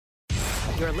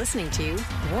You're listening to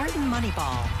Wharton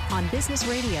Moneyball on Business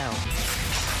Radio.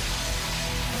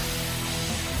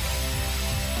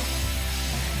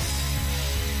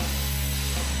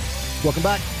 Welcome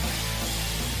back.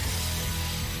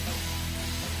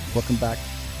 Welcome back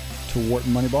to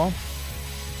Wharton Moneyball.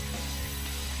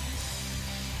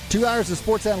 2 hours of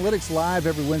sports analytics live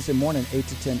every Wednesday morning, 8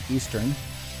 to 10 Eastern.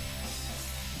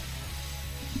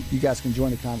 You guys can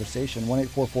join the conversation.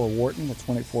 1-844-WHARTON. That's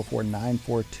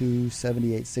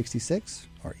 1-844-942-7866.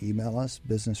 Or email us,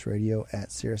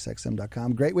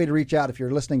 businessradio@SiriusXM.com. Great way to reach out if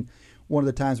you're listening. One of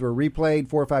the times we're replayed,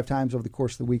 4 or 5 times over the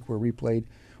course of the week we're replayed.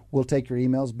 We'll take your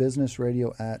emails,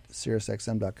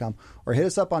 businessradio@SiriusXM.com. Or hit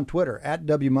us up on Twitter.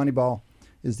 @WMoneyball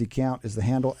is the account, is the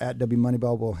handle.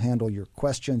 @WMoneyball will handle your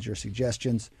questions, your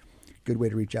suggestions. Good way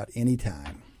to reach out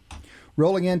anytime.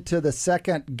 Rolling into the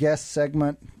second guest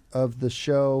segment of the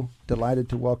show. Delighted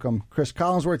to welcome Cris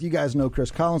Collinsworth. You guys know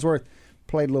Cris Collinsworth.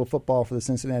 Played a little football for the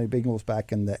Cincinnati Bengals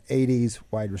back in the 80s,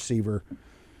 wide receiver.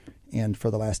 And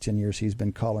for the last 10 years, he's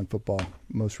been calling football,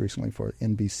 most recently for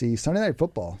NBC. Sunday Night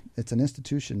Football, it's an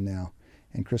institution now.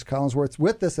 And Cris Collinsworth's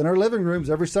with us in our living rooms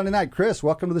every Sunday night. Cris,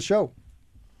 welcome to the show.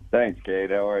 Thanks,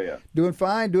 Kate. How are you? Doing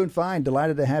fine, doing fine.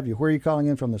 Delighted to have you. Where are you calling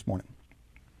in from this morning?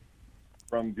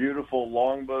 From beautiful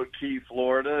Longboat Key,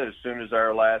 Florida. As soon as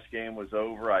our last game was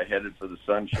over, I headed for the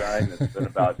sunshine. It's been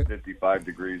about 55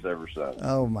 degrees ever since.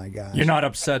 Oh, my gosh. You're not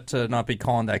upset to not be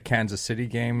calling that Kansas City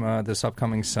game this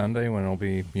upcoming Sunday when it'll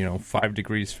be, 5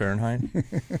 degrees Fahrenheit?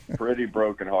 Pretty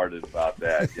brokenhearted about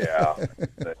that, yeah.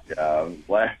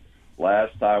 But,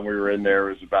 last time we were in there,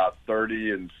 it was about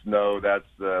 30 and snow. That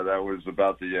was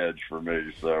about the edge for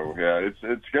me. So, yeah,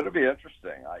 it's going to be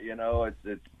interesting.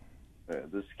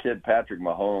 This kid, Patrick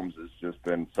Mahomes, has just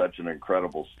been such an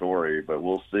incredible story, but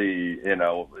we'll see,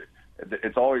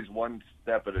 it's always one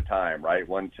step at a time, right?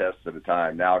 One test at a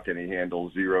time. Now can he handle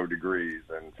 0 degrees?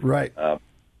 And right.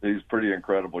 He's a pretty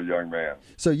incredible young man.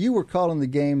 So you were calling the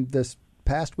game this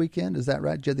past weekend, is that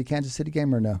right? Did the Kansas City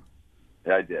game or no?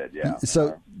 Yeah, I did, yeah.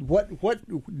 So what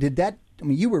did that,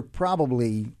 you were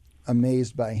probably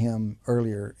amazed by him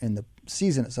earlier in the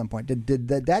season at some point. Did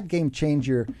that game change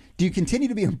do you continue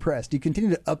to be impressed? Do you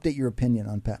continue to update your opinion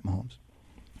on Pat Mahomes?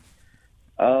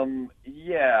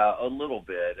 Yeah, a little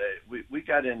bit. We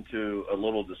got into a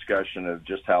little discussion of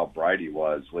just how bright he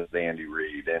was with Andy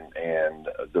Reid, and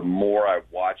the more I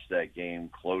watched that game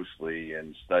closely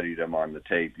and studied him on the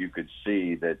tape, you could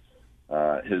see that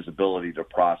his ability to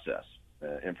process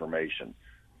information.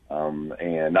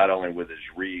 And not only with his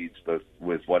reads, but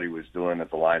with what he was doing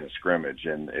at the line of scrimmage.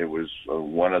 And it was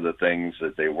one of the things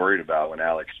that they worried about when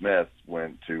Alex Smith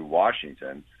went to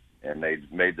Washington and they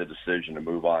made the decision to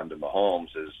move on to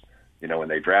Mahomes is, when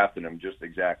they drafted him, just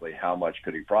exactly how much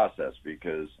could he process,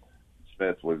 because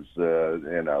Smith was,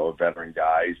 a veteran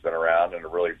guy. He's been around and a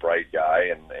really bright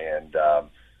guy. And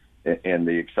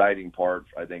the exciting part,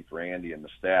 I think, for Andy and the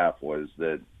staff was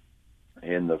that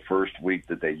in the first week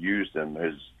that they used him,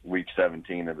 his week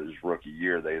 17 of his rookie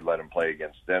year, they let him play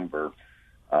against Denver,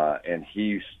 and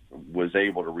he was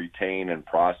able to retain and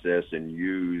process and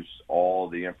use all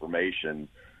the information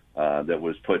that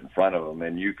was put in front of him.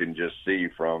 And you can just see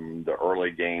from the early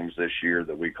games this year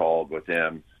that we called with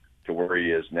him to where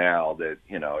he is now that,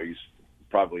 he's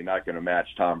probably not going to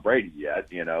match Tom Brady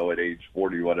yet, at age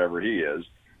 40, whatever he is.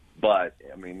 But,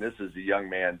 this is a young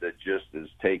man that just is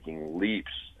taking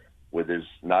leaps with his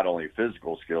not only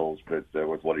physical skills, but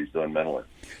with what he's doing mentally.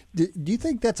 Do you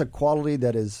think that's a quality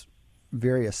that is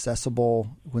very accessible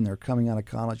when they're coming out of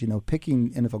college?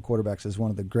 Picking NFL quarterbacks is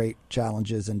one of the great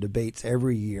challenges and debates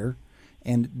every year.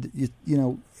 And,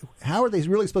 how are they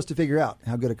really supposed to figure out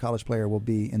how good a college player will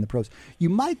be in the pros? You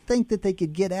might think that they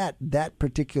could get at that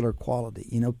particular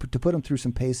quality, to put them through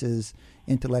some paces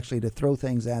intellectually, to throw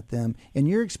things at them. In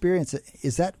your experience,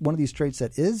 is that one of these traits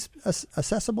that is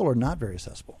accessible or not very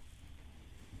accessible?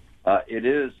 It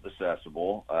is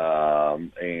accessible,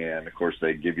 and of course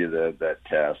they give you that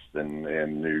test,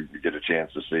 and you get a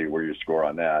chance to see where you score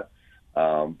on that.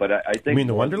 But I think you mean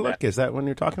the Wonderlic? Is that what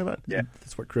you're talking about? Yeah,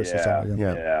 that's what Cris is talking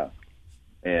about. Yeah.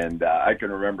 And I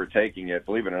can remember taking it.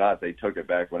 Believe it or not, they took it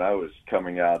back when I was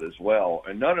coming out as well,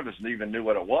 and none of us even knew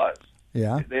what it was.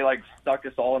 Yeah, they stuck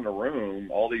us all in a room,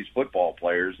 all these football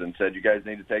players, and said, "You guys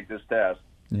need to take this test."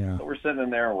 Yeah. So we're sitting in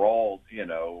there and we're all,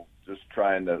 just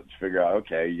trying to figure out,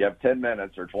 okay, you have 10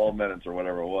 minutes or 12 minutes or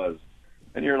whatever it was,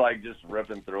 and you're just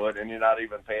ripping through it, and you're not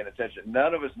even paying attention.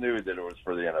 None of us knew that it was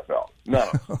for the NFL. None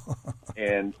of us.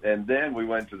 And then we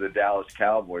went to the Dallas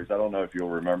Cowboys. I don't know if you'll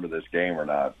remember this game or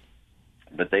not,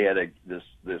 but they had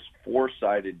this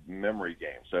 4-sided memory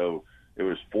game. So it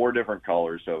was 4 different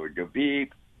colors. So it would go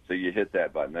beep, so you hit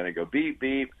that button. Then it go beep,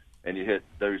 beep, and you hit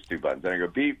those two buttons. And I go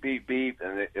beep, beep, beep,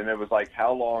 and it was like,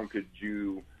 how long could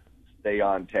you stay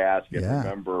on task and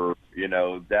remember,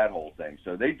 that whole thing?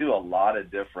 So they do a lot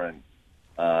of different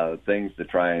things to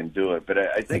try and do it. But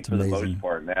I think for the most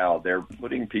part now, they're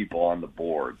putting people on the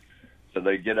board. So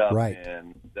they get up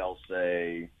and they'll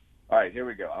say, all right, here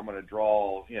we go. I'm going to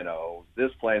draw,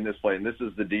 this play and this play, and this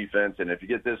is the defense. And if you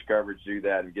get this coverage, do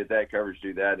that, and get that coverage,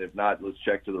 do that. If not, let's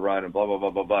check to the run and blah, blah, blah,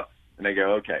 blah, blah. And they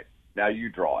go, okay, now you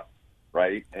draw it,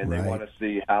 right? And they want to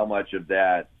see how much of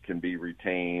that can be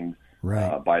retained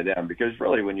by them. Because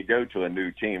really, when you go to a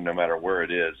new team, no matter where it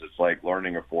is, it's like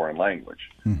learning a foreign language.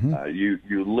 You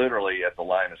literally, at the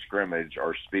line of scrimmage,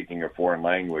 are speaking a foreign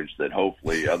language that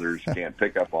hopefully others can't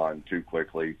pick up on too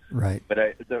quickly. Right.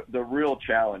 But the real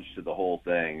challenge to the whole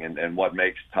thing, and what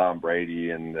makes Tom Brady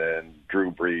and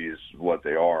Drew Brees what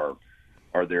they are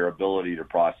their ability to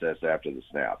process after the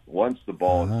snap. Once the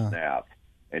ball is snapped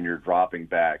and you're dropping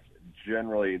back,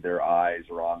 generally their eyes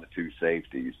are on the two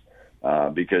safeties.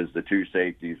 Because the two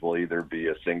safeties will either be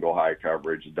a single high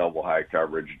coverage, double high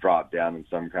coverage, drop down in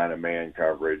some kind of man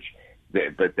coverage.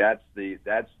 But that's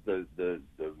the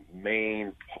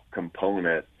main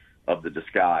component of the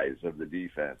disguise of the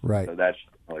defense. Right. So that's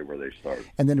really where they start.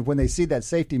 And then when they see that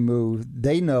safety move,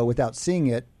 they know without seeing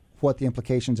it what the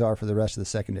implications are for the rest of the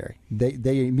secondary.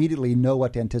 They immediately know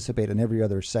what to anticipate in every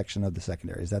other section of the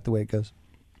secondary. Is that the way it goes?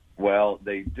 Well,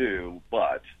 they do,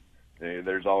 but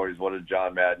there's always, what did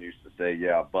John Madden used to say?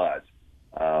 Yeah, but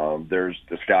there's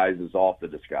disguises off the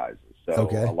disguises. So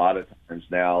a lot of times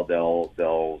now they'll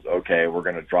okay, we're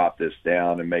going to drop this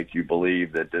down and make you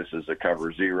believe that this is a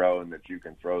cover zero and that you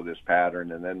can throw this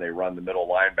pattern, and then they run the middle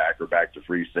linebacker back to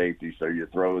free safety, so you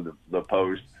throw the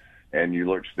post and you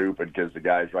look stupid because the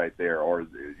guy's right there. Or it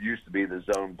used to be the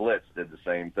zone blitz did the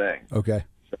same thing. Okay.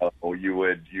 So you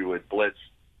would blitz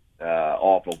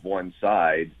off of one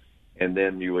side, and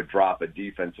then you would drop a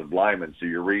defensive lineman. So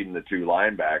you're reading the two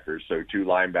linebackers. So two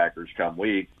linebackers come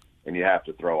weak, and you have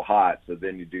to throw hot. So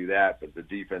then you do that, but the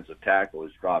defensive tackle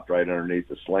is dropped right underneath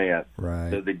the slant.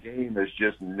 Right. So the game is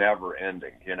just never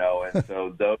ending, And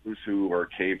so those who are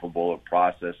capable of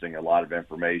processing a lot of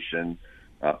information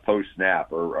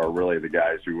post-snap are really the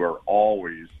guys who are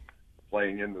always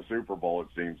playing in the Super Bowl, it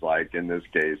seems like. In this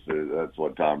case, that's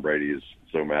what Tom Brady is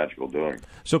so magical doing.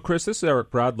 So, Chris, this is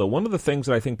Eric Bradlow. One of the things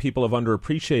that I think people have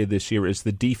underappreciated this year is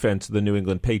the defense of the New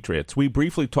England Patriots. We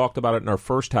briefly talked about it in our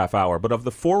first half hour, but of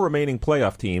the four remaining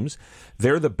playoff teams,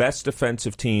 they're the best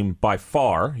defensive team by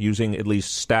far, using at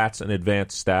least stats and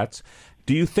advanced stats.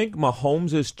 Do you think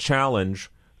Mahomes' challenge,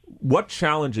 what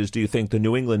challenges do you think the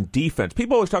New England defense,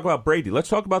 people always talk about Brady, let's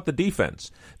talk about the defense.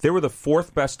 They were the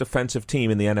fourth best defensive team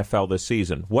in the NFL this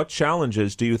season. What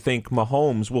challenges do you think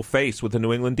Mahomes will face with the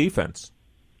New England defense?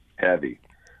 Heavy.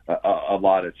 A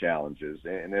lot of challenges,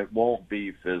 and it won't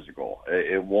be physical.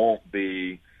 It won't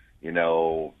be,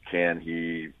 can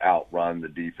he outrun the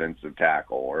defensive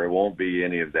tackle, or it won't be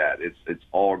any of that. It's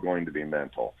all going to be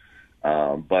mental.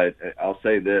 But I'll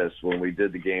say this, when we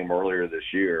did the game earlier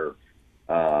this year,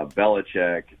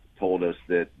 Belichick told us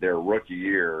that their rookie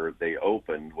year, they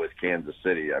opened with Kansas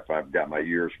City, if I've got my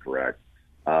years correct,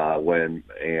 Belichick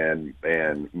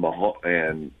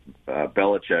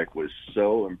was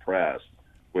so impressed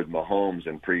with Mahomes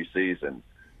in preseason.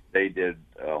 They did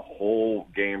a whole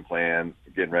game plan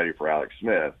getting ready for Alex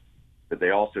Smith, but they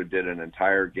also did an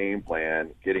entire game plan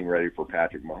getting ready for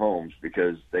Patrick Mahomes,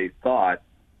 because they thought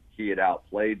he had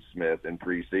outplayed Smith in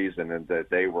preseason and that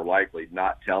they were likely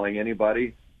not telling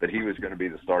anybody that he was going to be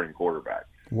the starting quarterback.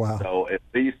 Wow. So at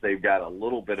least they've got a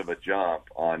little bit of a jump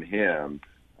on him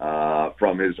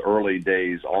from his early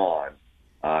days on.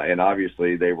 And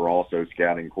obviously they were also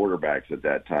scouting quarterbacks at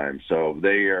that time. So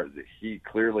he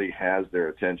clearly has their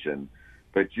attention.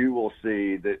 But you will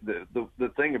see that the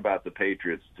thing about the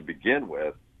Patriots to begin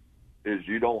with is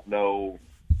you don't know,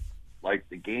 like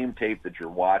the game tape that you're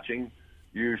watching,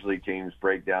 usually teams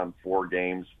break down 4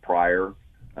 games prior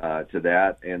to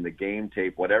that, and the game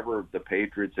tape, whatever the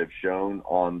Patriots have shown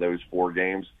on those 4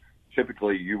 games,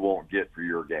 typically you won't get for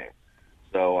your game.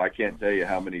 So I can't tell you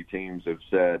how many teams have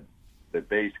said that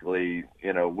basically,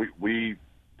 we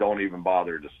don't even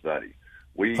bother to study.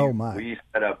 We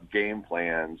set up game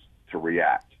plans to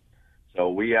react.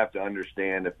 So we have to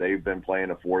understand if they've been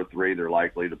playing a 4-3, they're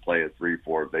likely to play a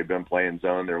 3-4. If they've been playing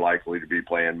zone, they're likely to be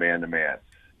playing man-to-man.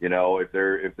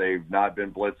 If they've not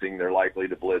been blitzing, they're likely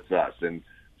to blitz us. And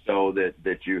so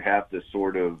that you have to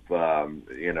sort of,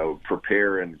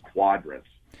 prepare in quadrants.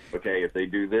 Okay, if they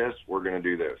do this, we're going to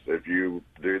do this. If you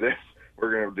do this,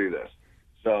 we're going to do this.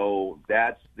 So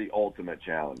that's the ultimate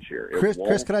challenge here. Chris,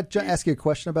 could I ask you a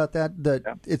question about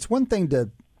that? It's one thing to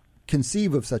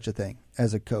conceive of such a thing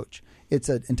as a coach. It's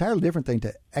an entirely different thing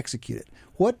to execute it.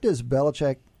 What does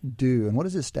Belichick do, and what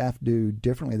does his staff do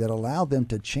differently that allow them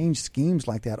to change schemes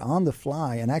like that on the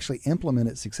fly and actually implement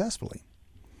it successfully?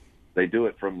 They do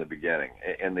it from the beginning,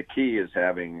 and the key is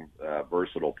having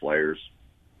versatile players.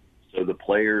 So the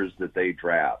players that they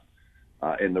draft,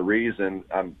 and the reason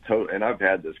and I've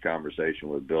had this conversation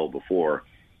with Bill before.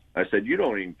 I said, you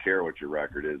don't even care what your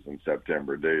record is in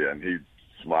September, do you? And he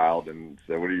smiled and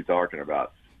said, what are you talking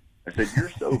about? I said, you're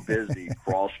so busy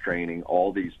cross-training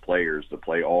all these players to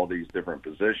play all these different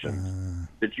positions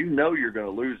that you know you're going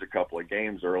to lose a couple of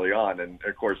games early on. And,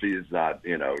 of course, he is not,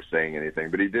 saying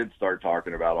anything. But he did start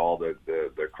talking about all the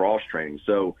cross-training.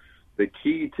 So the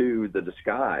key to the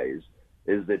disguise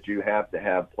is that you have to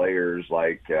have players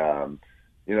like,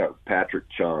 Patrick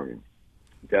Chung,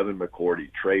 Devin McCourty,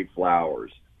 Trey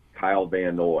Flowers, Kyle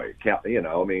Van Noy.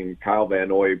 Kyle Van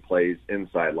Noy plays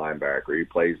inside linebacker. He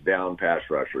plays down pass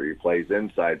rusher. He plays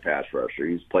inside pass rusher.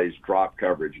 He plays drop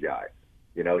coverage guy.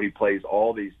 He plays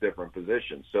all these different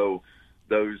positions. So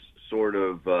those sort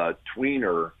of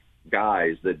tweener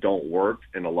guys that don't work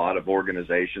in a lot of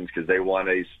organizations because they want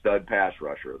a stud pass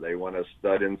rusher, they want a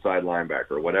stud inside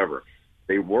linebacker, whatever.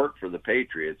 They work for the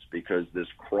Patriots because this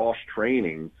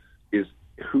cross-training is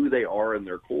who they are in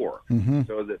their core. Mm-hmm.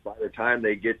 So that by the time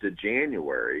they get to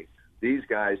January, these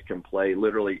guys can play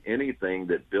literally anything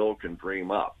that Bill can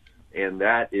dream up. And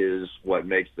that is what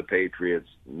makes the Patriots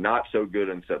not so good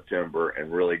in September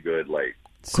and really good late.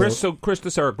 Chris, this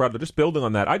is Eric Bradley. Just building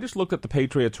on that, I just looked at the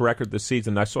Patriots' record this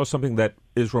season. I saw something that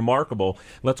is remarkable.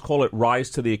 Let's call it rise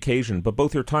to the occasion. But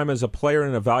both your time as a player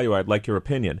and evaluator, I'd like your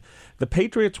opinion. The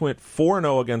Patriots went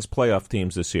 4-0 against playoff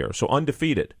teams this year, so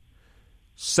undefeated.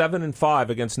 7-5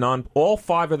 against all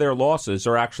 5 of their losses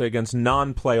are actually against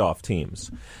non-playoff teams.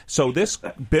 So this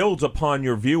builds upon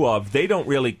your view of they don't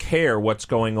really care what's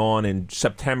going on in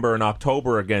September and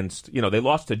October against, they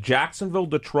lost to Jacksonville,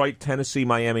 Detroit, Tennessee,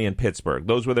 Miami, and Pittsburgh.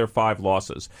 Those were their 5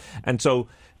 losses. And so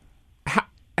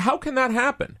how can that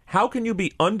happen? How can you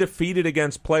be undefeated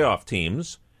against playoff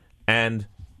teams and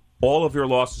all of your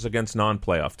losses against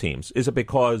non-playoff teams? Is it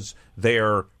because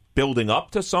they're building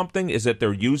up to something? Is it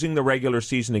they're using the regular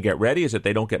season to get ready? Is it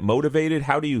they don't get motivated?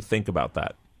 How do you think about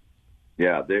that?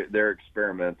 Yeah, they're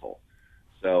experimental.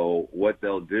 So what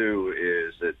they'll do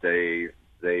is that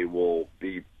they will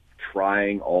be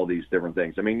trying all these different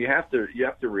things. I mean, you have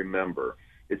to remember,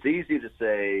 it's easy to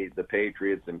say the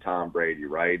Patriots and Tom Brady,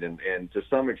 right? And to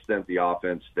some extent the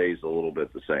offense stays a little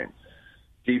bit the same.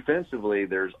 Defensively,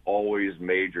 there's always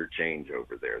major change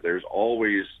over there. There's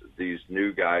always these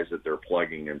new guys that they're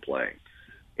plugging and playing.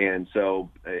 And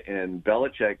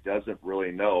Belichick doesn't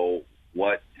really know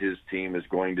what his team is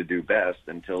going to do best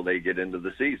until they get into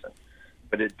the season.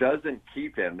 But it doesn't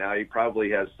keep him. Now, he probably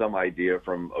has some idea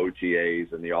from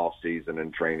OTAs and the off-season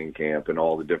and training camp and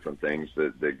all the different things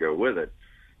that go with it.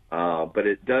 But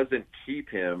it doesn't keep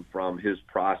him from his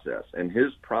process. And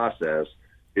his process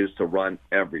is to run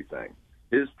everything.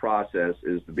 His process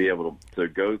is to be able to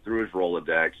go through his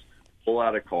Rolodex, pull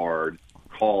out a card,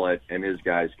 call it, and his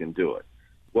guys can do it.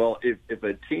 Well, if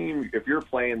you're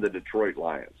playing the Detroit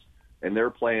Lions and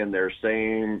they're playing their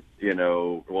same,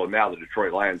 now the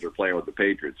Detroit Lions are playing what the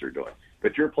Patriots are doing,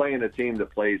 but you're playing a team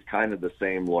that plays kind of the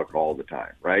same look all the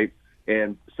time, right?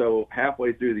 And so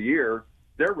halfway through the year,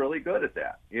 they're really good at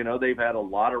that. They've had a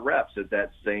lot of reps at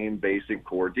that same basic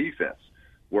core defense.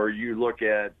 Where you look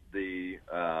at the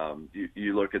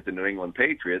New England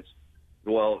Patriots,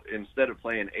 well, instead of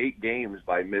playing 8 games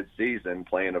by midseason,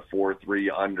 playing a 4-3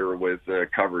 under with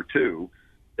cover 2,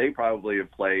 they probably have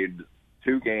played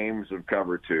 2 games of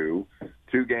cover 2,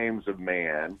 2 games of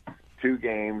man, 2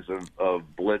 games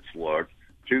of blitz look,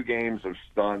 2 games of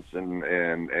stunts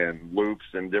and loops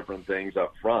and different things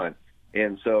up front.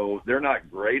 And so they're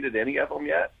not great at any of them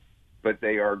yet, but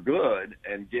they are good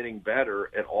and getting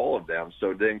better at all of them.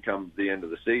 So then come the end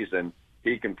of the season,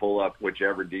 he can pull up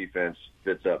whichever defense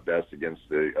fits up best against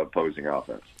the opposing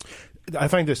offense. I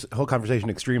find this whole conversation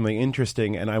extremely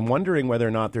interesting, and I'm wondering whether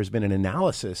or not there's been an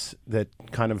analysis that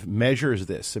kind of measures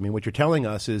this. I mean, what you're telling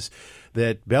us is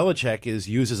that Belichick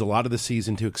uses a lot of the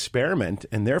season to experiment,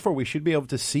 and therefore we should be able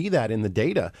to see that in the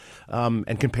data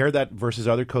and compare that versus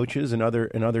other coaches and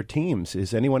other teams.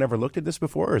 Has anyone ever looked at this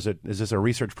before, or is this a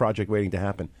research project waiting to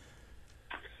happen?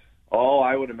 Oh,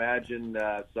 I would imagine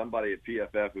somebody at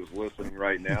PFF is listening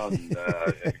right now and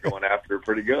going after it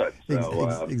pretty good.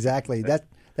 So, exactly.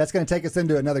 That's going to take us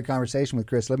into another conversation with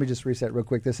Chris. Let me just reset real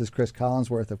quick. This is Cris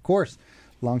Collinsworth, of course,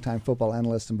 longtime football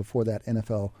analyst, and before that,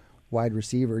 NFL wide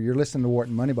receiver. You're listening to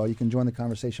Wharton Moneyball. You can join the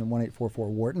conversation at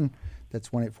 1-844-WHARTON. That's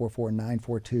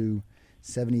 1-844-942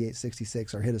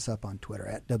 7866, or hit us up on Twitter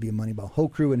at WMoneyball. Whole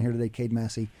crew in here today: Cade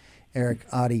Massey, Eric,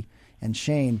 Adi, and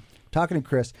Shane. Talking to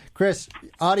Chris. Chris,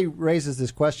 Adi raises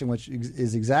this question, which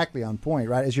is exactly on point,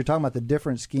 right? As you're talking about the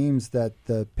different schemes that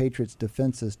the Patriots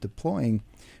defense is deploying,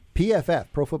 PFF,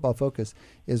 Pro Football Focus,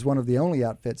 is one of the only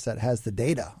outfits that has the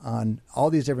data on all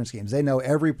these different schemes. They know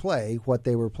every play, what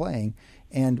they were playing,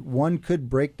 and one could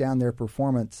break down their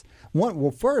performance.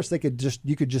 First, you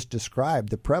could just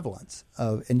describe the prevalence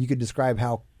of, and you could describe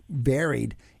how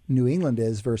varied New England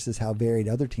is versus how varied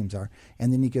other teams are,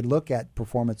 and then you could look at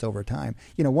performance over time.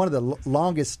 One of the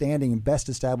longest standing and best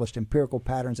established empirical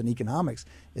patterns in economics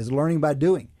is learning by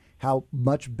doing. How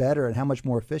much better and how much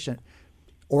more efficient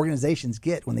organizations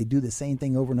get when they do the same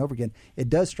thing over and over again. It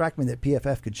does strike me that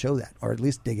PFF could show that, or at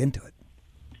least dig into it.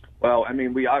 Well, I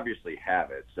mean, we obviously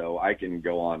have it, so I can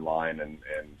go online and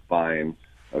find,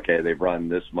 okay, they've run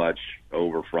this much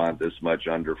over front, this much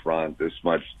under front, this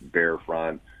much bare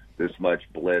front, this much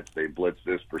blitz, they blitz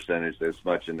this percentage, this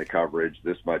much in the coverage,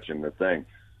 this much in the thing.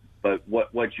 But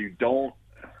what you don't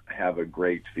have a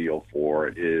great feel for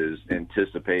is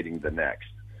anticipating the next.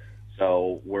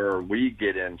 So where we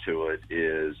get into it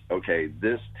is, okay,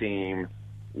 this team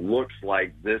looks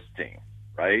like this team,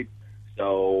 right?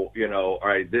 So, all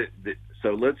right,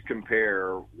 so let's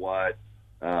compare what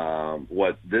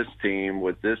this team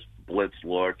with this blitz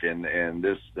look and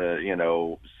this,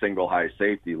 single high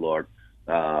safety look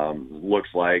looks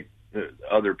like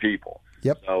other people.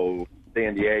 Yep. So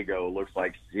San Diego looks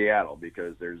like Seattle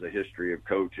because there's a history of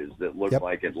coaches that look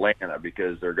like Atlanta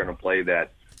because they're going to play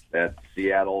that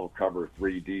Seattle cover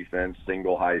 3 defense,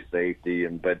 single high safety,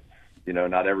 but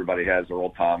not everybody has Earl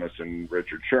Thomas and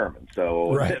Richard Sherman,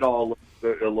 so it all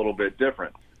looks a little bit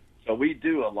different. So we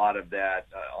do a lot of that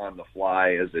on the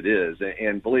fly as it is,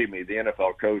 and believe me, the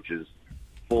NFL coaches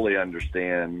fully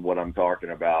understand what I'm talking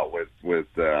about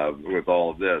with all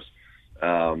of this.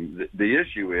 The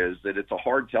issue is that it's a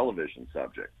hard television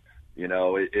subject.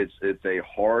 It's a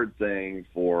hard thing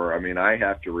for. I mean, I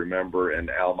have to remember, and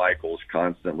Al Michaels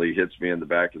constantly hits me in the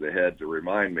back of the head to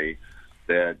remind me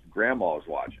that Grandma's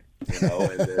watching. And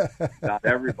that not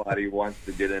everybody wants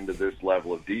to get into this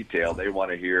level of detail. They want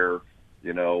to hear,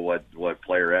 what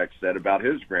player X said about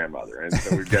his grandmother, and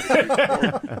so we've got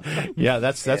to. Yeah,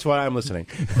 that's why I'm listening.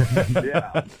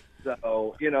 Yeah.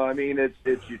 So, I mean,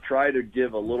 it's you try to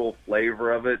give a little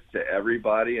flavor of it to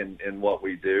everybody in what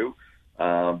we do,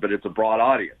 but it's a broad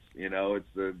audience. It's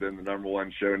been the number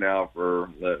one show now for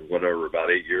about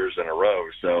 8 years in a row.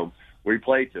 So we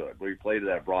play to it. We play to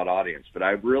that broad audience. But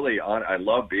I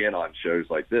love being on shows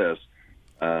like this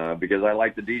because I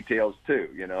like the details too.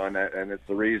 And it's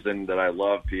the reason that I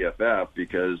love PFF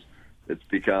because it's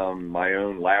become my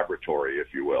own laboratory,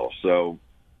 if you will. So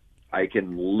I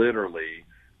can literally.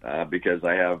 Because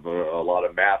I have a lot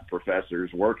of math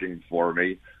professors working for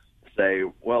me, say,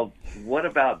 well, what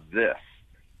about this?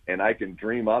 And I can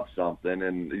dream up something,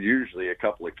 and usually a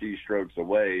couple of keystrokes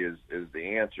away is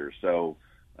the answer. So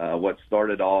what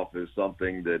started off as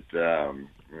something that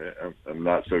I'm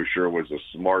not so sure was a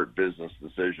smart business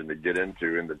decision to get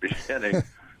into in the beginning,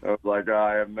 I was like,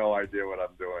 I have no idea what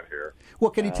I'm doing here.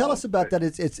 Well, can you tell us about that?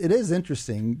 It is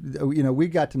interesting. We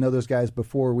got to know those guys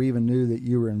before we even knew that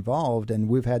you were involved, and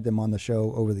we've had them on the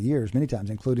show over the years many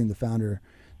times, including the founder,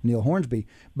 Neil Hornsby.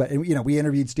 But we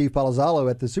interviewed Steve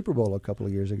Palazzolo at the Super Bowl a couple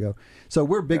of years ago. So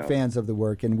we're big fans of the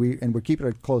work, and we're keeping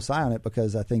a close eye on it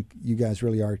because I think you guys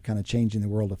really are kind of changing the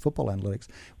world of football analytics.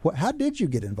 How did you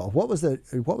get involved? What was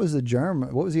the germ?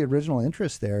 What was the original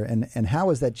interest there, and how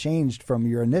has that changed from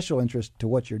your initial interest to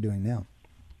what you're doing now?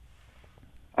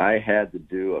 I had to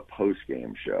do a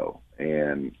post-game show,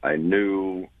 and I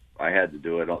knew I had to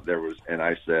do it. And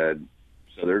I said,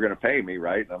 so they're going to pay me,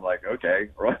 right? And I'm like, okay,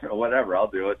 whatever, I'll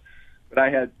do it.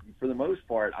 But for the most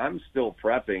part, I'm still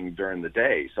prepping during the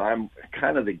day. So I'm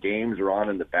kind of, the games are on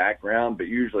in the background, but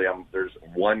usually there's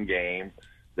one game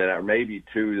or maybe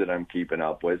 2 that I'm keeping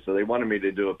up with. So they wanted me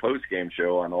to do a post-game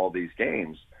show on all these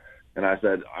games. And I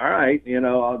said, all right,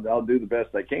 I'll do the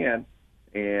best I can.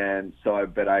 And so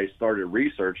I started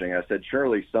researching. I said,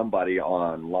 surely somebody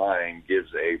online gives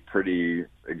a pretty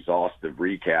exhaustive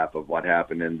recap of what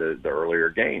happened in the earlier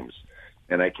games.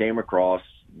 And I came across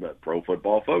Pro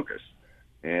Football Focus.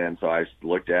 And so I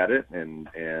looked at it, and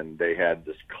they had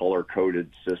this color-coded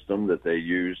system that they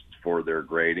used for their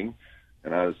grading.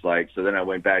 And I was like, so then I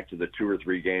went back to the 2 or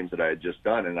 3 games that I had just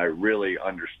done, and I really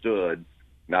understood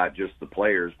not just the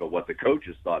players, but what the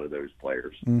coaches thought of those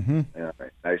players. Mm-hmm. And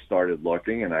I started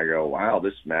looking, and I go, wow,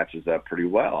 this matches up pretty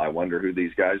well. I wonder who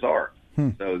these guys are.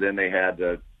 So then they had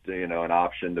to an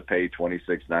option to pay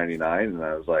 $26.99, and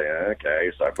I was like,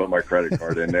 okay. So I put my credit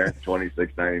card in there,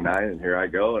 $26.99, and here I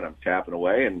go, and I'm tapping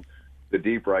away. And the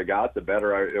deeper I got, the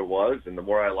better it was, and the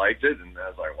more I liked it. And I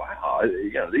was like, wow,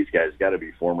 these guys got to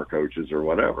be former coaches or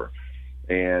whatever.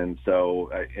 And so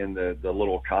in the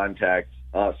little contact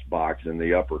us box in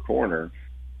the upper corner,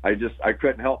 I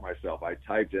couldn't help myself. I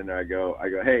typed in there. I go,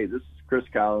 hey, this is Cris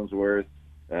Collinsworth.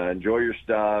 Enjoy your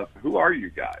stuff. Who are you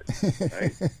guys?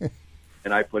 Right?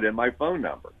 And I put in my phone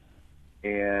number.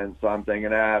 And so I'm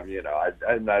thinking,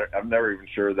 I'm never even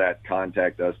sure that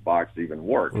contact us box even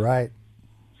works. Right.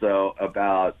 So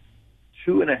about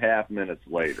 2.5 minutes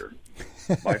later,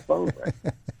 my phone rang.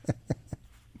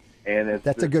 And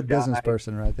that's a good business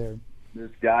person right there.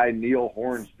 This guy, Neil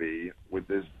Hornsby, with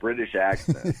this British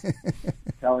accent,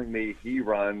 telling me he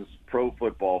runs Pro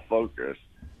Football Focus.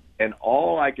 And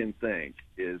all I can think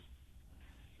is,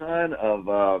 son of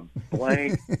a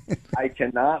blank, I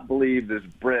cannot believe this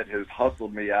Brit has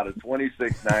hustled me out of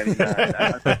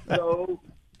 $26.99. I'm so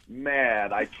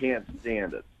mad. I can't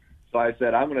stand it. So I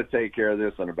said, I'm going to take care of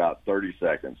this in about 30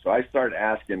 seconds. So I started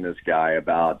asking this guy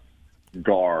about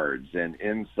guards and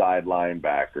inside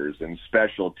linebackers and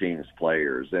special teams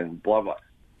players and blah, blah.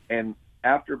 And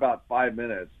after about 5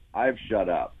 minutes, I've shut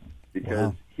up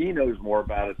because he knows more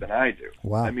about it than I do.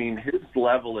 Wow. I mean, his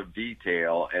level of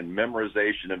detail and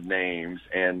memorization of names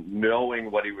and knowing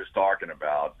what he was talking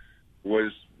about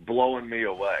was blowing me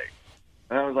away.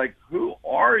 And I was like, who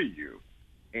are you?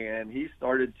 And he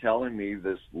started telling me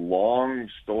this long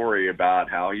story about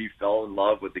how he fell in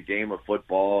love with the game of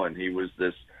football, and he was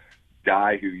this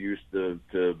guy who used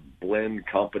to blend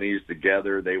companies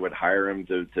together. They would hire him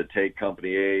to take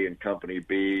company A and company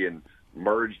B and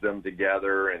merge them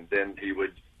together, and then he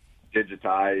would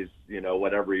digitize,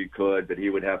 whatever he could, but he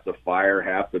would have to fire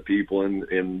half the people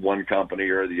in one company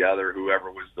or the other,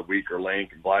 whoever was the weaker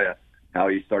link, and blah, how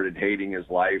he started hating his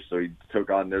life, so he took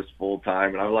on this full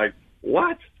time. And I'm like,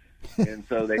 what? And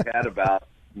so they had about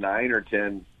 9 or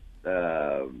 10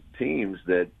 teams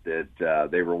that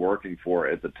they were working for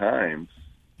at the time.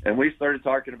 And we started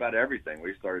talking about everything.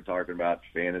 We started talking about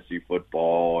fantasy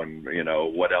football and,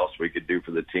 what else we could do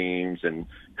for the teams, and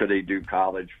could they do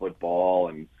college football,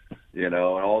 and, and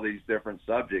all these different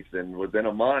subjects. And within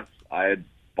a month, I had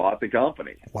bought the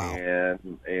company. Wow.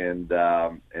 And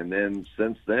then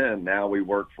since then, now we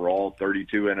work for all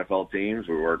 32 NFL teams.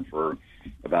 We work for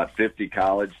about 50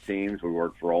 college teams. We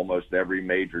work for almost every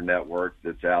major network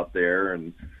that's out there.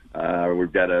 And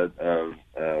we've got a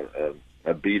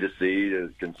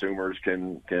B2C, consumers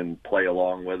can play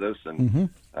along with us, and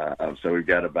so we've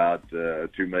got about a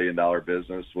 $2 million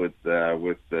business with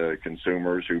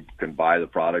consumers who can buy the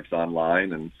products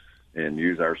online and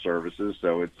use our services.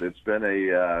 So it's been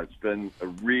a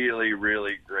really,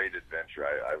 really great adventure.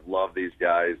 I love these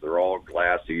guys. They're all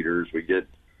glass eaters. We get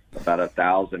about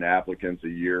 1,000 applicants a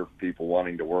year, people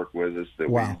wanting to work with us.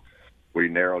 That we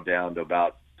narrow down to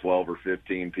about 12 or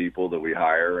 15 people that we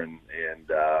hire, and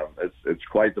it's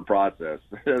quite the process.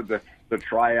 The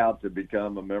tryout to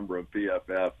become a member of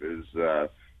PFF is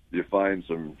you find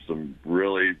some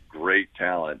really great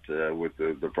talent with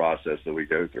the process that we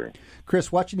go through.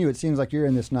 Cris, watching you, it seems like you're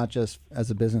in this not just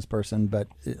as a business person, but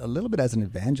a little bit as an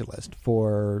evangelist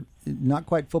for not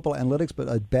quite football analytics, but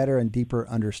a better and deeper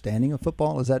understanding of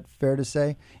football. Is that fair to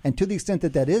say? And to the extent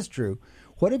that is true,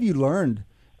 what have you learned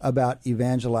about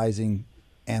evangelizing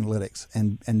analytics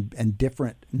and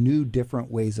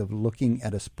different ways of looking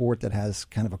at a sport that has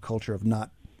kind of a culture of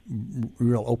not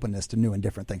real openness to new and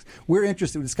different things? We're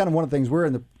interested. It's kind of one of the things we're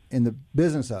in the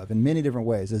business of in many different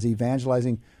ways, is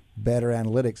evangelizing better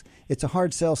analytics. It's a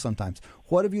hard sell sometimes.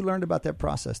 What have you learned about that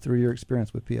process through your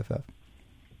experience with PFF?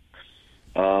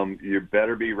 You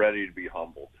better be ready to be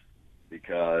humbled,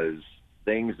 because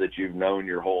things that you've known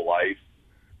your whole life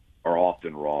are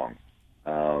often wrong.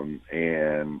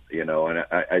 And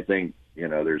I think,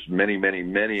 there's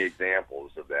many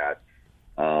examples of that.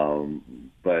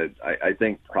 But I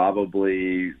think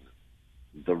probably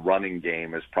the running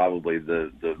game is probably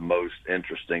the most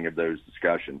interesting of those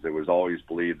discussions. It was always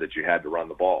believed that you had to run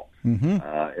the ball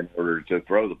in order to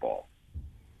throw the ball.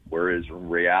 Whereas in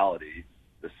reality,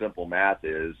 the simple math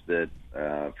is that,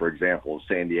 for example,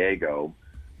 San Diego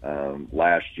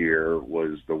last year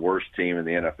was the worst team in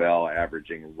the NFL,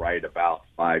 averaging right about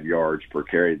 5 yards per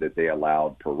carry that they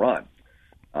allowed per run.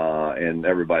 And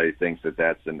everybody thinks that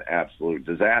that's an absolute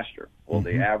disaster. Well,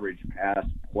 the average pass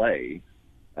play,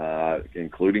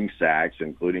 including sacks,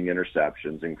 including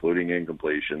interceptions, including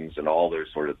incompletions, and all those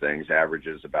sort of things,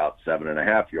 averages about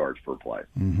 7.5 yards per play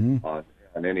on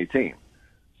any team.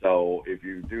 So if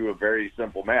you do a very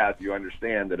simple math, you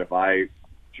understand that if I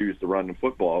choose to run the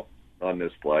football on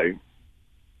this play,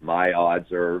 my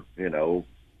odds are,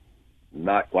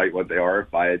 not quite what they are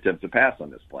if I attempt to pass on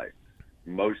this play.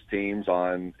 Most teams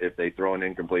if they throw an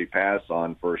incomplete pass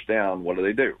on first down, what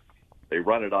do? They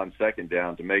run it on second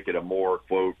down to make it a more,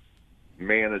 quote,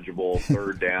 manageable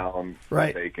third down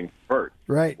right. They can convert.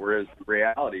 Right. Whereas the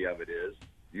reality of it is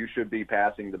you should be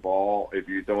passing the ball. If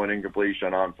you throw an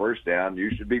incompletion on first down,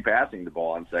 you should be passing the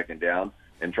ball on second down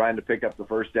and trying to pick up the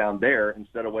first down there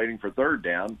instead of waiting for third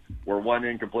down, where one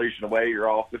incompletion away, you're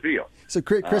off the field. So,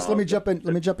 Chris, let me jump in.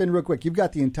 Let me jump in real quick. You've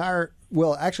got the entire,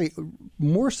 well, actually,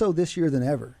 more so this year than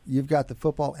ever. You've got the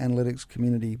football analytics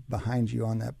community behind you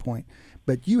on that point.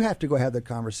 But you have to go have the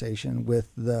conversation with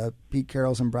the Pete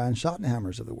Carrolls and Brian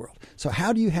Schottenheimers of the world. So,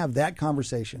 how do you have that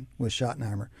conversation with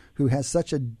Schottenheimer, who has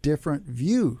such a different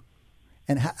view?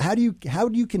 And how do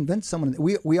you convince someone?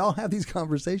 We all have these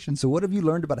conversations. So, what have you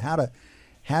learned about how to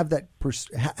have that?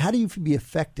 How do you be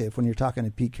effective when you're talking to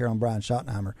Pete Carroll and Brian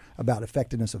Schottenheimer about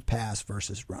effectiveness of pass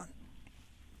versus run?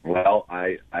 Well,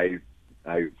 I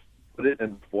put it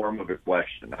in the form of a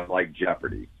question. I'm like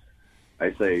Jeopardy.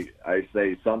 I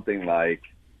say something like,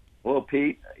 "Well,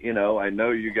 Pete, I know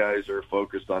you guys are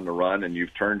focused on the run, and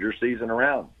you've turned your season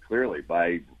around clearly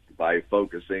by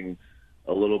focusing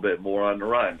a little bit more on the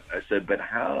run." I said, "But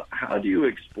how do you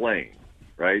explain?"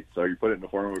 Right? So you put it in the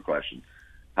form of a question.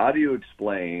 How do you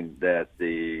explain that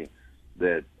the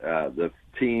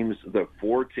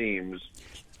four teams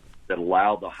that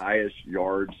allow the highest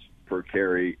yards per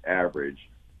carry average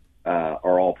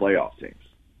are all playoff teams?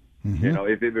 Mm-hmm.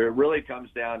 If it really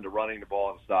comes down to running the ball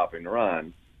and stopping the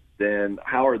run, then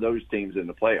how are those teams in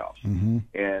the playoffs? Mm-hmm.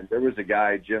 And there was a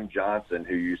guy, Jim Johnson,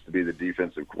 who used to be the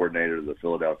defensive coordinator of the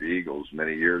Philadelphia Eagles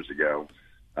many years ago,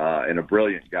 and a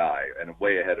brilliant guy and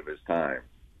way ahead of his time,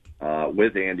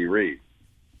 with Andy Reid.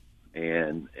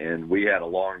 And we had a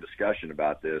long discussion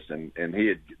about this, and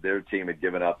their team had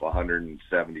given up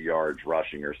 170 yards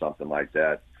rushing or something like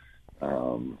that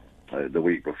the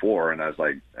week before, and I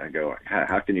go,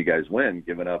 how can you guys win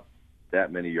giving up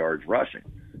that many yards rushing?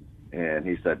 And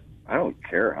he said, I don't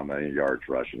care how many yards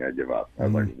rushing I give up. I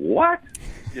was like, what?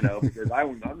 Because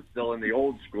I'm still in the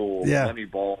old school money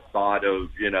ball thought of,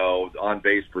 on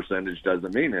base percentage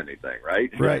doesn't mean anything, right?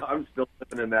 Right. I'm still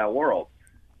living in that world.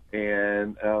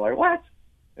 And I'm like, what?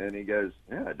 And he goes,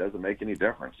 yeah, it doesn't make any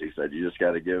difference. He said, you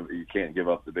can't give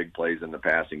up the big plays in the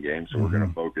passing game, so we're going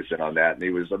to focus in on that. And he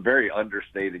was a very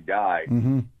understated guy.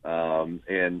 And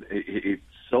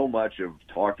so much of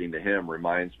talking to him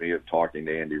reminds me of talking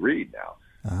to Andy Reid now.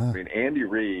 I mean, Andy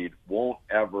Reid won't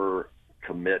ever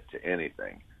commit to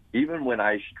anything. Even when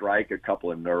I strike a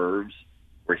couple of nerves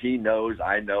where he knows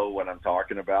I know what I'm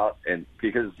talking about, and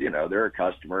because, they're a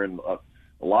customer, and a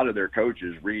lot of their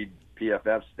coaches read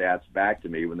PFF stats back to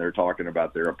me when they're talking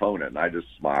about their opponent, and I just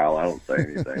smile. I don't say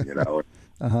anything,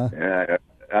 And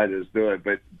I just do it.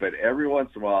 But every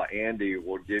once in a while, Andy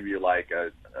will give you like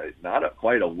not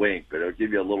quite a wink, but it'll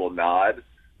give you a little nod,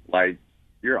 like,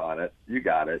 you're on it, you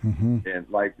got it. And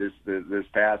like this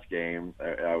past game,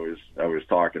 I was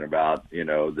talking about,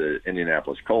 the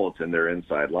Indianapolis Colts and their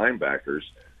inside linebackers,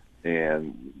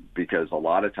 and because a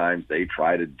lot of times they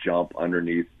try to jump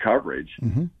underneath coverage.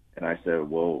 And I said,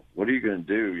 well, what are you going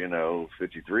to do?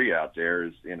 53 out there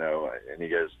is, and he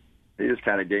just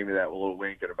kind of gave me that little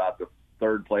wink. At about the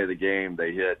third play of the game,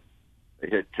 they hit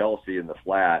Kelsey in the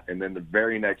flat, and then the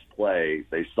very next play,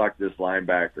 they suck this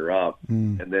linebacker up,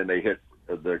 and then they hit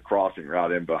the crossing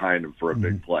route in behind him for a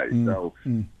big play. So,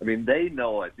 I mean, they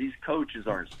know it. These coaches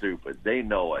aren't stupid. They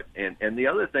know it. And the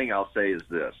other thing I'll say is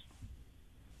this.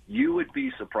 You would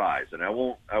be surprised, and I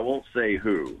won't say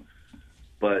who,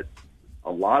 but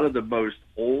a lot of the most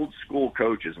old school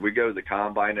coaches, we go to the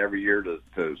combine every year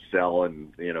to sell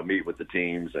and, meet with the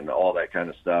teams and all that kind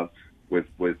of stuff with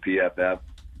PFF.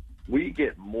 We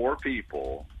get more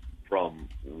people from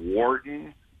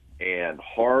Wharton and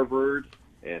Harvard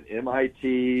and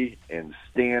MIT and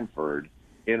Stanford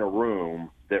in a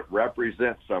room that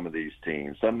represent some of these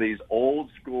teams, some of these old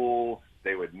school,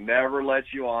 they would never let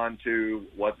you on to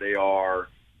what they are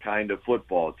kind of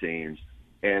football teams.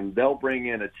 And they'll bring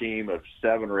in a team of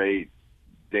 7 or 8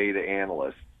 data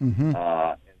analysts.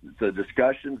 The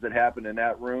discussions that happen in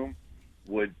that room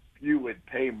you would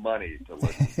pay money to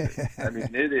listen to. I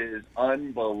mean, it is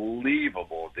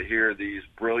unbelievable to hear these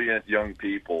brilliant young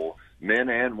people, men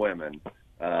and women,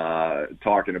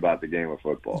 talking about the game of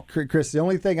football. Chris, the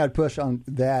only thing I'd push on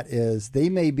that is they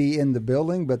may be in the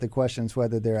building, but the question is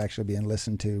whether they're actually being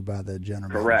listened to by the general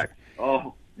manager. Correct.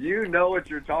 Oh, you know what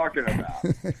you're talking about.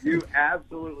 You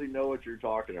absolutely know what you're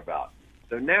talking about.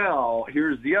 So now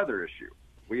here's the other issue.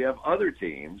 We have other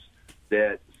teams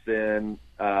that in,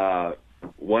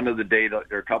 one of the data,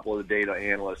 or a couple of the data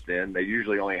analysts in. They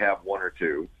usually only have one or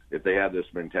two if they have this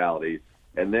mentality.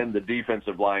 And then the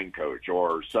defensive line coach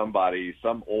or some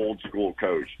old school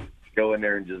coach go in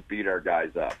there and just beat our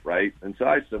guys up, right? And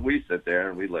so we sit there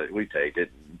and we take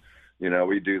it, and,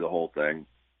 we do the whole thing.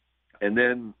 And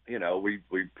then, we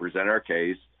present our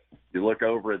case. You look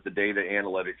over at the data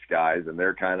analytics guys, and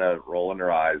they're kind of rolling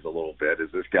their eyes a little bit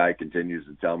as this guy continues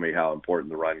to tell me how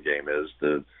important the run game is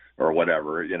or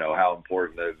whatever, how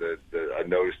important a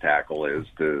nose tackle is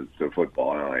to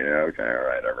football. And I'm like, yeah, okay, all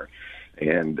right, ever.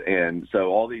 And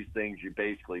so all these things you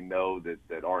basically know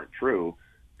that aren't true,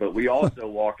 but we also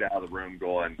walk out of the room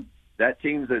going, that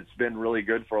team that's been really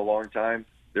good for a long time,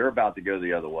 they're about to go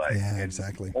the other way. Yeah, and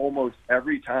exactly. Almost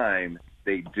every time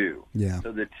they do. Yeah.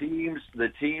 So the teams,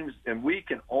 and we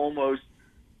can almost,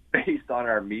 based on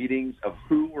our meetings of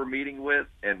who we're meeting with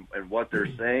and what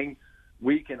they're saying,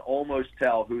 we can almost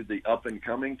tell who the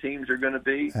up-and-coming teams are going to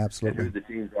be. Absolutely. And who the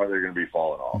teams are that are going to be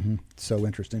falling off. Mm-hmm. So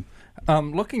interesting.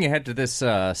 Looking ahead to this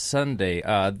Sunday,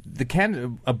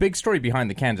 a big story behind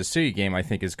the Kansas City game, I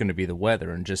think, is going to be the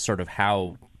weather and just sort of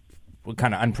how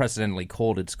kind of unprecedentedly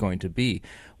cold it's going to be.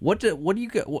 What do you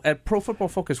get at Pro Football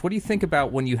Focus? What do you think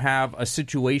about when you have a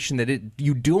situation that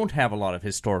you don't have a lot of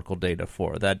historical data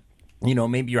for, that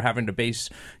maybe you're having to base,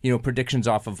 predictions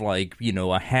off of a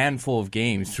handful of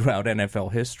games throughout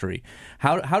NFL history.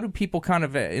 How do people kind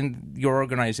of in your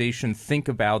organization think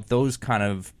about those kind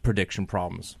of prediction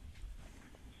problems?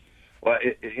 Well,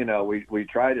 we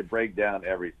try to break down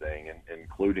everything,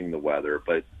 including the weather,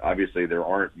 but obviously there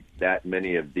aren't that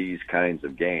many of these kinds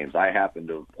of games. I happen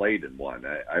to have played in one.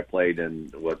 I played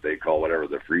in what they call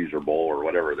the Freezer Bowl or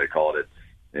whatever they called it.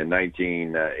 In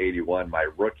 1981, my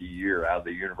rookie year out of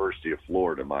the University of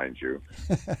Florida, mind you.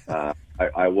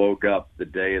 I woke up the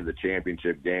day of the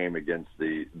championship game against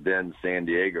the then San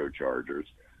Diego Chargers,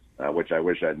 which I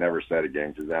wish I'd never said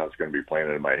again because now it's going to be playing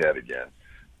in my head again.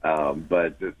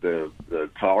 But the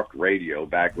talk radio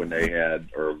back when they had,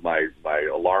 or my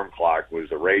alarm clock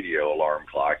was a radio alarm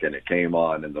clock, and it came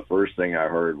on, and the first thing I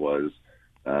heard was,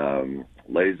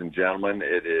 ladies and gentlemen,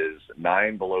 it is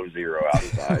 9 below zero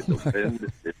outside. The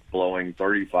wind is blowing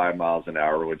 35 miles an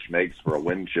hour, which makes for a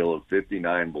wind chill of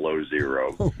 59 below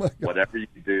zero. Whatever you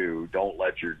do, don't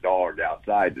let your dog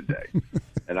outside today.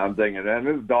 And I'm thinking, man,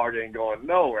 this dog ain't going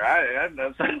nowhere.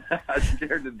 I'm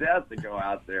scared to death to go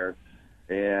out there.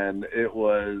 And it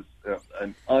was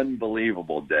an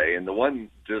unbelievable day. And the one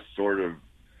just sort of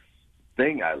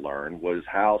thing I learned was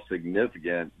how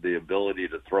significant the ability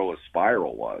to throw a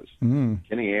spiral was.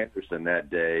 Kenny Anderson that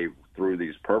day threw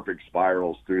these perfect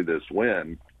spirals through this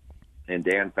wind, and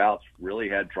Dan Fouts really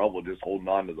had trouble just holding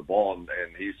on to the ball, and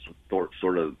he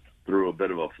sort of threw a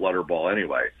bit of a flutter ball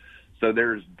anyway. So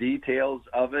there's details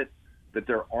of it, but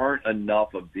there aren't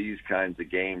enough of these kinds of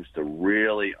games to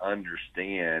really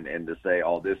understand and to say,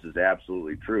 oh, this is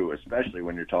absolutely true, especially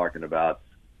when you're talking about,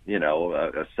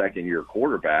 a second-year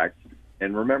quarterback.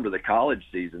 And remember, the college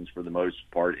seasons, for the most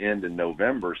part, end in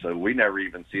November, so we never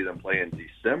even see them play in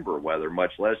December weather,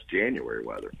 much less January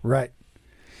weather. Right.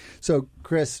 So,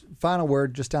 Cris, final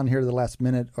word, just down here the last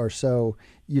minute or so.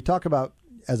 You talk about,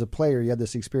 as a player, you had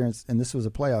this experience, and this was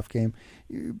a playoff game.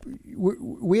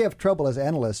 We have trouble as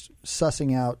analysts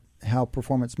sussing out how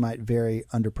performance might vary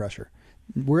under pressure.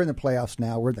 We're in the playoffs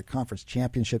now. We're in the conference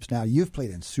championships now. You've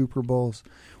played in Super Bowls.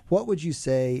 What would you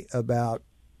say about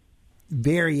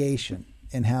variation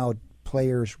in how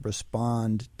players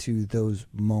respond to those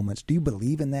moments? Do you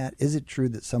believe in that? Is it true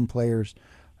that some players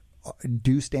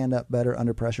do stand up better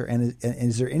under pressure? And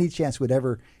is there any chance we'd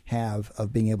ever have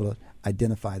of being able to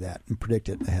identify that and predict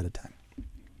it ahead of time?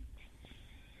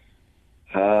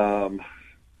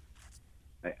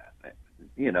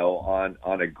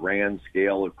 On a grand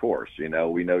scale, of course, we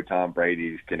know Tom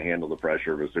Brady can handle the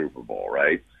pressure of a Super Bowl,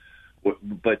 right?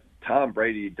 But Tom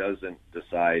Brady doesn't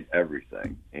decide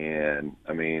everything. And,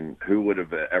 who would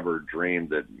have ever dreamed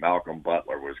that Malcolm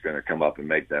Butler was going to come up and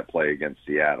make that play against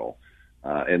Seattle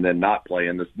and then not play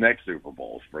in this next Super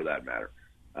Bowls, for that matter?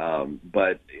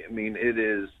 But,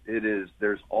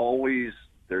 there's always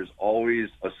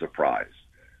a surprise.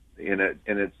 And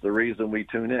it's the reason we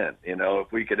tune in.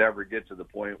 If we could ever get to the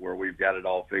point where we've got it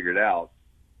all figured out,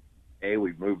 A,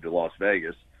 we've moved to Las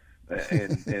Vegas,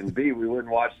 and B, we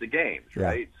wouldn't watch the games,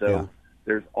 right? So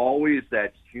there's always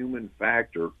that human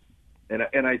factor,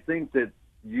 and I think that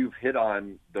you've hit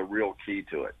on the real key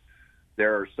to it.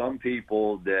 There are some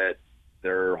people that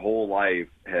their whole life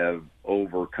have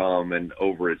overcome and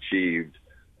overachieved,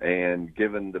 and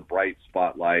given the bright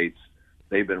spotlights,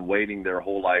 they've been waiting their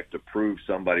whole life to prove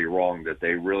somebody wrong that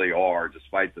they really are,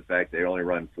 despite the fact they only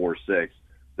run 4.6,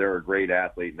 they're a great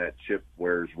athlete and that chip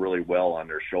wears really well on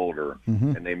their shoulder,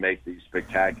 and they make these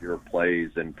spectacular plays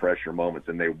and pressure moments,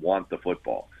 and they want the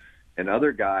football. And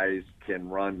other guys can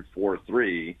run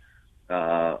 4.3,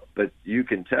 but you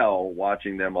can tell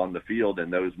watching them on the field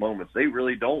in those moments, they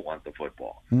really don't want the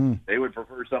football. They would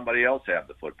prefer somebody else have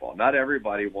the football. Not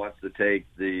everybody wants to take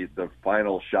the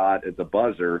final shot at the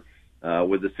buzzer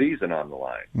with the season on the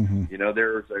line. You know,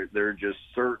 there are just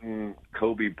certain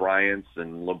Kobe Bryants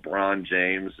and LeBron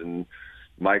James and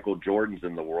Michael Jordans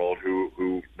in the world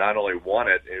who not only want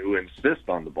it, who insist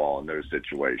on the ball in those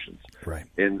situations. Right.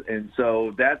 And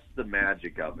so that's the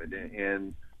magic of it.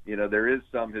 And you know, there is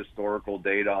some historical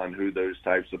data on who those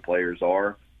types of players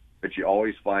are, but you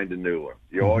always find a new one.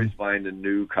 You always find a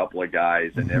new couple of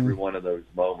guys in every one of those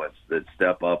moments that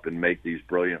step up and make these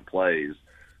brilliant plays.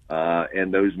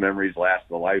 And those memories last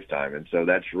a lifetime. And so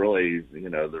that's really, you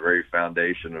know, the very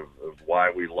foundation of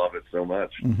why we love it so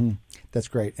much. That's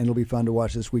great. And it'll be fun to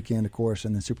watch this weekend, of course,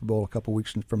 and the Super Bowl a couple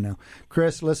weeks from now.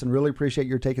 Cris, listen, really appreciate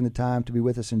your taking the time to be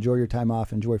with us. Enjoy your time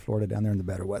off. Enjoy Florida down there in the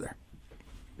better weather.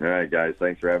 All right, guys.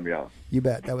 Thanks for having me on. You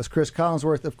bet. That was Cris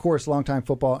Collinsworth, of course, longtime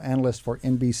football analyst for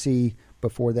NBC.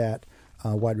 Before that,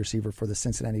 wide receiver for the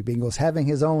Cincinnati Bengals, having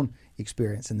his own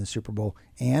experience in the Super Bowl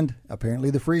and apparently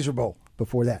the Freezer Bowl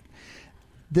before that.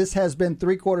 This has been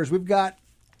 3 quarters. We've got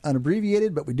an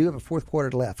abbreviated, but we do have a 4th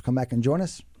quarter left. Come back and join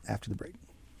us after the break.